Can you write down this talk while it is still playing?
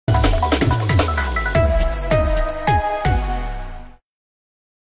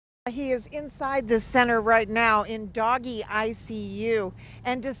He is inside the center right now in doggy ICU,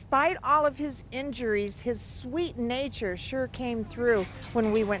 and despite all of his injuries, his sweet nature sure came through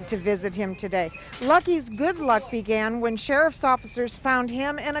when we went to visit him today. Lucky's good luck began when sheriff's officers found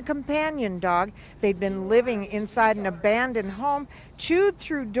him and a companion dog. They'd been living inside an abandoned home, chewed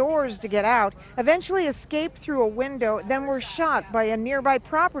through doors to get out, eventually escaped through a window, then were shot by a nearby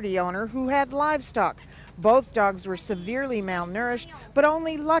property owner who had livestock. Both dogs were severely malnourished, but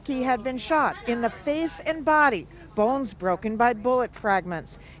only Lucky had been shot in the face and body, bones broken by bullet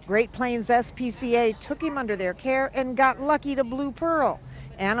fragments. Great Plains SPCA took him under their care and got Lucky to Blue Pearl.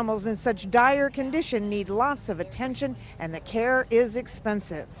 Animals in such dire condition need lots of attention, and the care is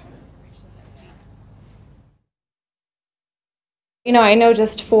expensive. I know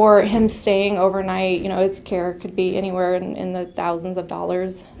just for him staying overnight, his care could be anywhere in the thousands of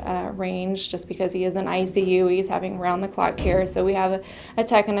dollars range, just because he is in ICU. He's having round-the-clock care. So we have a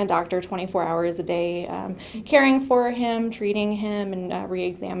tech and a doctor 24 hours a day caring for him, treating him, and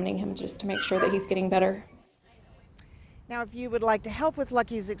re-examining him just to make sure that he's getting better. Now, if you would like to help with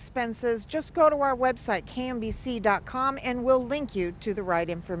Lucky's expenses, just go to our website, KMBC.com, and we'll link you to the right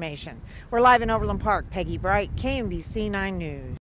information. We're live in Overland Park. Peggy Bright, KMBC 9 News.